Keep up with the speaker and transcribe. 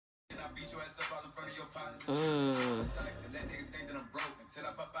Mm.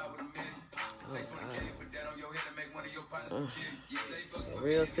 It's a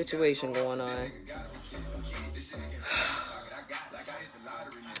real situation going on.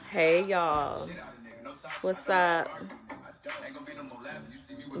 Hey y'all. What's up?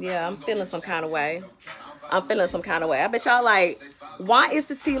 Yeah, I'm feeling some kind of way. I'm feeling some kind of way. I bet y'all like, why is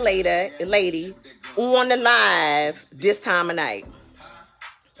the tea lady on the live this time of night?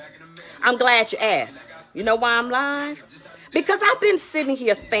 I'm glad you asked. You know why I'm live? Because I've been sitting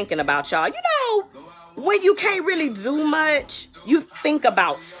here thinking about y'all. You know, when you can't really do much, you think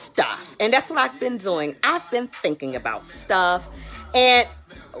about stuff. And that's what I've been doing. I've been thinking about stuff. And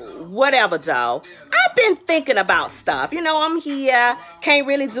whatever, though. I've been thinking about stuff. You know, I'm here, can't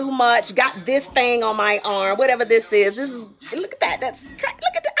really do much. Got this thing on my arm, whatever this is. This is, look at that. Look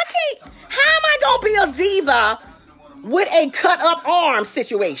at that. I can't, how am I going to be a diva with a cut up arm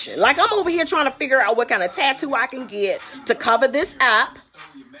situation? Like, I'm over here trying to figure out what kind of tattoo I can get to cover this up.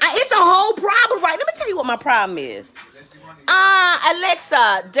 It's a whole problem, right? Let me tell you what my problem is.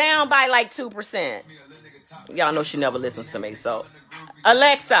 Alexa, down by like 2%. Y'all know she never listens to me, so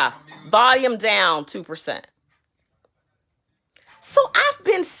Alexa, volume down 2%. So I've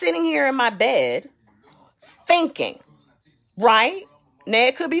been sitting here in my bed thinking, right? Now,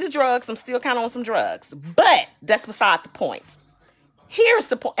 it could be the drugs. I'm still kind of on some drugs, but that's beside the point. Here's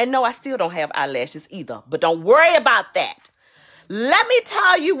the point. And no, I still don't have eyelashes either, but don't worry about that. Let me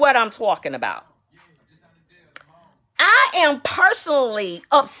tell you what I'm talking about. I am personally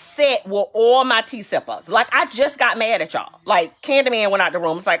upset with all my T-sippers. Like, I just got mad at y'all. Like, Candyman went out the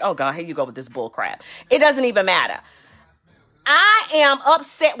room. It's like, oh, God, here you go with this bull crap. It doesn't even matter. I am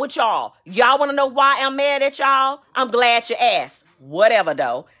upset with y'all. Y'all want to know why I'm mad at y'all? I'm glad you asked. Whatever,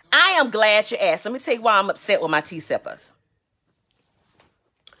 though. I am glad you asked. Let me tell you why I'm upset with my T-sippers.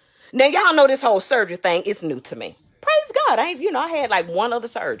 Now, y'all know this whole surgery thing is new to me. Praise God. I had like one other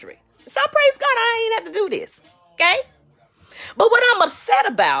surgery. So praise God, I ain't have to do this. Okay? But what I'm upset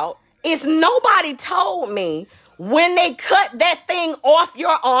about is nobody told me when they cut that thing off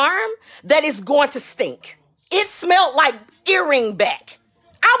your arm that it's going to stink. It smelled like earring back.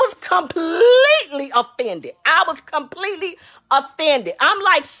 I was completely offended. I'm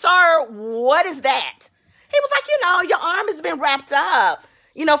like, sir, what is that? He was like, your arm has been wrapped up,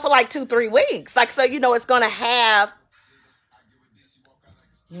 for like 2-3 weeks. Like, so, it's going to have...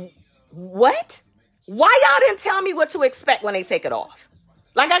 What? Why y'all didn't tell me what to expect when they take it off?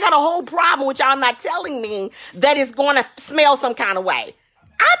 Like, I got a whole problem with y'all not telling me that it's going to smell some kind of way.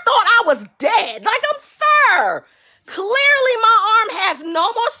 I thought I was dead. Like, I'm sir. Clearly, my arm has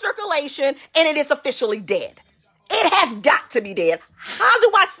no more circulation, and it is officially dead. It has got to be dead. How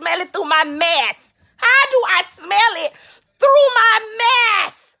do I smell it through my mess? How do I smell it through my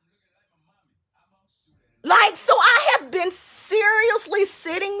mess? Like, so I have been seriously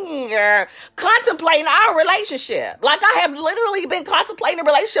sitting here contemplating our relationship. Like, I have literally been contemplating a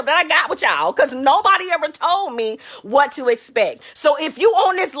relationship that I got with y'all because nobody ever told me what to expect. So if you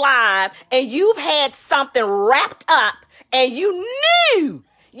on this live and you've had something wrapped up and you knew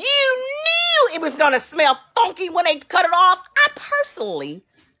it was going to smell funky when they cut it off, I personally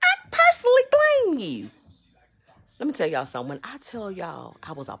blame you. Let me tell y'all something. When I tell y'all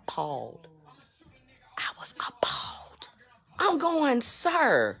I was appalled, I'm going,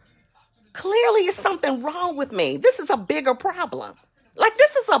 sir, clearly it's something wrong with me. This is a bigger problem. Like,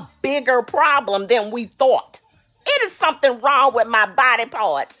 this is a bigger problem than we thought. It is something wrong with my body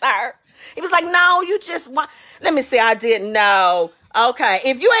parts, sir. He was like, no, you just want... Let me see, I didn't know. Okay,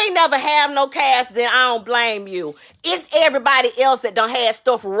 if you ain't never have no cast, then I don't blame you. It's everybody else that done had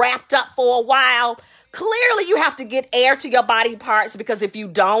stuff wrapped up for a while. Clearly, you have to get air to your body parts because if you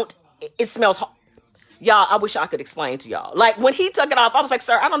don't, it smells... Y'all, I wish I could explain to y'all. Like, when he took it off, I was like,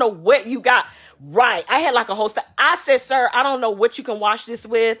 sir, I don't know what you got. Right. I had like a whole stuff. I said, sir, I don't know what you can wash this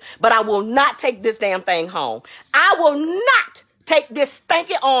with, but I will not take this damn thing home. I will not take this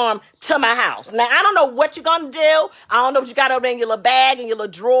stinking arm to my house. Now, I don't know what you're going to do. I don't know what you got over there in your little bag and your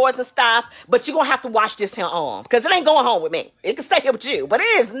little drawers and stuff, but you're going to have to wash this here arm because it ain't going home with me. It can stay here with you, but it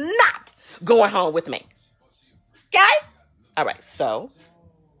is not going home with me. Okay? All right. So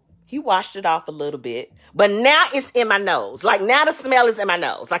he washed it off a little bit, but now it's in my nose. Like, now the smell is in my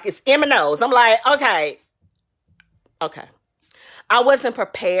nose. Like, it's in my nose. I'm like, okay. I wasn't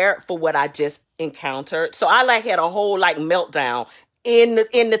prepared for what I just encountered. So I like had a whole like meltdown in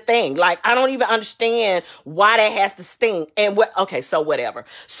the thing. Like, I don't even understand why that has to stink. And so whatever.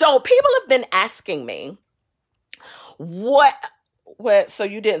 So people have been asking me, what, so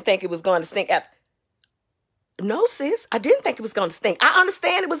you didn't think it was going to stink after? No, sis, I didn't think it was going to stink. I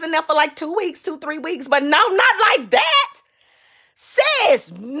understand it was in there for like 2 weeks, 3 weeks, but no, not like that.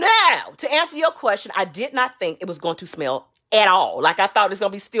 Sis, no. To answer your question, I did not think it was going to smell at all. Like I thought it was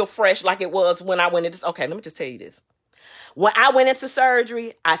going to be still fresh like it was when I went into, okay, let me just tell you this. When I went into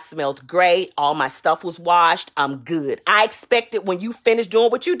surgery, I smelled great. All my stuff was washed. I'm good. I expected when you finish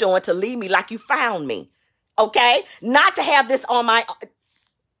doing what you're doing to leave me like you found me. Okay? Not to have this on my,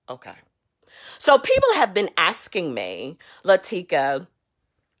 okay. So people have been asking me, Latika,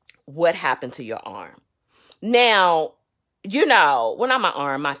 what happened to your arm? Now, well, not my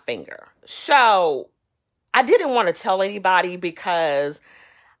arm, my finger. So I didn't want to tell anybody because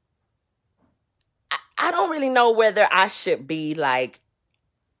I don't really know whether I should be like,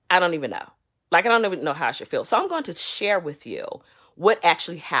 I don't even know. Like, I don't even know how I should feel. So I'm going to share with you what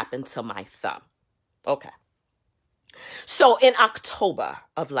actually happened to my thumb. Okay. So in October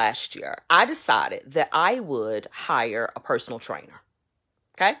of last year, I decided that I would hire a personal trainer.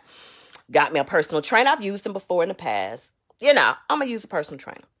 Okay. Got me a personal trainer. I've used them before in the past. I'm going to use a personal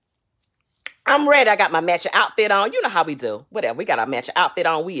trainer. I'm ready. I got my matching outfit on. You know how we do. Whatever. We got our matching outfit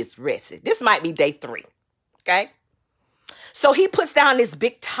on. We is ready. This might be day 3. Okay. So he puts down this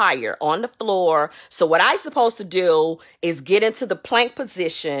big tire on the floor. So what I supposed to do is get into the plank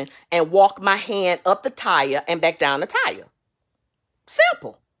position and walk my hand up the tire and back down the tire.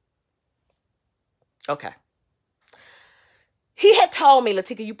 Simple. Okay. He had told me,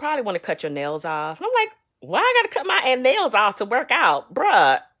 Latika, you probably want to cut your nails off. And I'm like, why I got to cut my nails off to work out?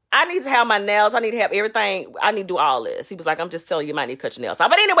 Bruh, I need to have my nails. I need to have everything. I need to do all this. He was like, I'm just telling you, you might need to cut your nails off.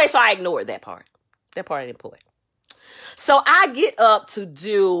 But anyway, so I ignored that part. That part I didn't put. So I get up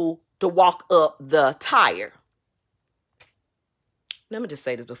to walk up the tire. Let me just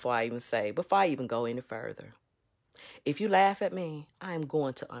say this before I even go any further. If you laugh at me, I am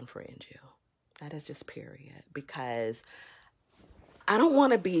going to unfriend you. That is just period. Because I don't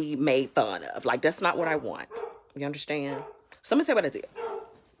want to be made fun of. Like, that's not what I want. You understand? So let me say what I did.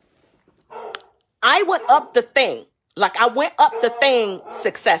 I went up the thing. Like, I went up the thing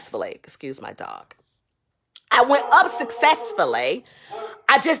successfully. Excuse my dog. I went up successfully.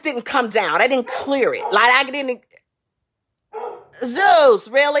 I just didn't come down. I didn't clear it. Like, I didn't. Zeus,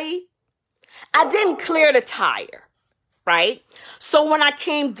 really? I didn't clear the tire, right? So when I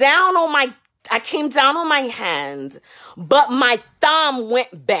came down on my hand, but my thumb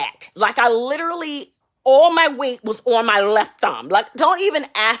went back. Like, I literally, all my weight was on my left thumb. Like, don't even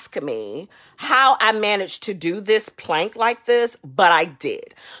ask me how I managed to do this plank like this, but I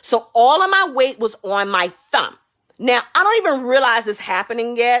did. So all of my weight was on my thumb. Now, I don't even realize this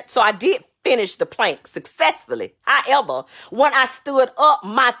happening yet. So I did finish the plank successfully. However, when I stood up,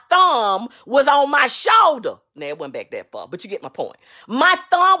 my thumb was on my shoulder. Now, it went back that far, but you get my point. My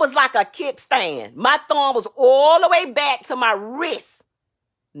thumb was like a kickstand. My thumb was all the way back to my wrist.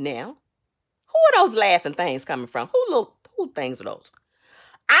 Now, who are those laughing things coming from? Who things are those?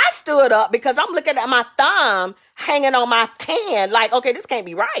 I stood up because I'm looking at my thumb hanging on my hand like, okay, this can't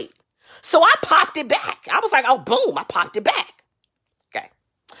be right. So I popped it back. I was like, oh, boom, I popped it back. Okay.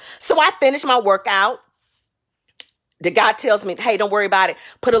 So I finished my workout. The guy tells me, hey, don't worry about it.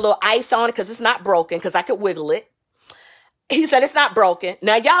 Put a little ice on it because it's not broken because I could wiggle it. He said, it's not broken.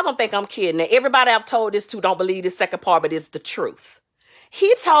 Now, y'all gonna think I'm kidding. Now, everybody I've told this to don't believe this second part, but it's the truth.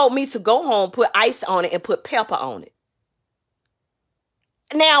 He told me to go home, put ice on it, and put pepper on it.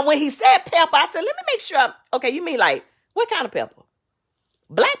 Now, when he said pepper, I said, let me make sure. Okay, you mean like, what kind of pepper?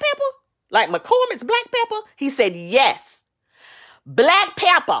 Black pepper? Like McCormick's black pepper? He said, yes. Black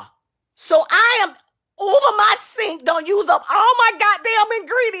pepper. So I am over my sink, don't use up all my goddamn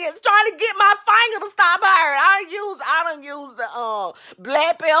ingredients trying to get my finger to stop hurting. I don't use the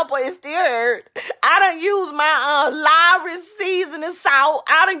black pepper, it still hurt. I don't use my Lowry seasoning salt.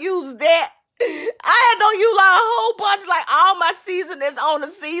 I don't use that. I don't use like a whole bunch, like all my seasonings on the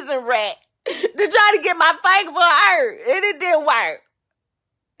season rack to try to get my finger to hurt, and it didn't work.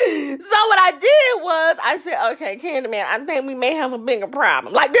 So what I did was I said, okay, Candyman, I think we may have a bigger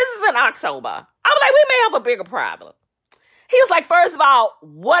problem. Like, this is in October. I was like, we may have a bigger problem. He was like, first of all,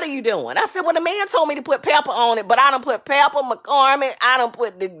 what are you doing? I said, well, the man told me to put pepper on it, but I don't put pepper, McCormick. I don't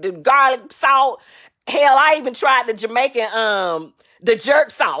put the garlic salt. Hell, I even tried the Jamaican, the jerk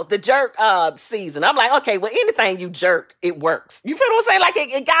salt, the jerk season. I'm like, okay, well, anything you jerk, it works. You feel what I'm saying? Like,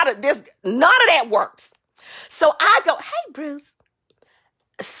 it got this, none of that works. So I go, hey, Bruce.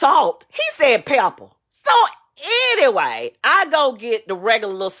 Salt. He said pepper. So anyway, I go get the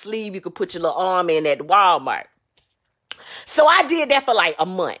regular little sleeve you could put your little arm in at Walmart. So I did that for like a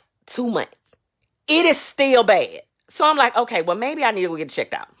month, 2 months. It is still bad. So I'm like, okay, well, maybe I need to go get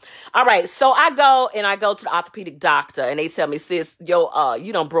checked out. All right. So I go to the orthopedic doctor and they tell me, sis, you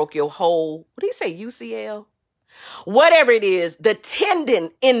done broke your whole, what do you say, UCL? Whatever it is, the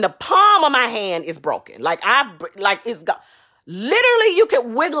tendon in the palm of my hand is broken. Like it's got, literally you could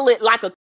wiggle it like a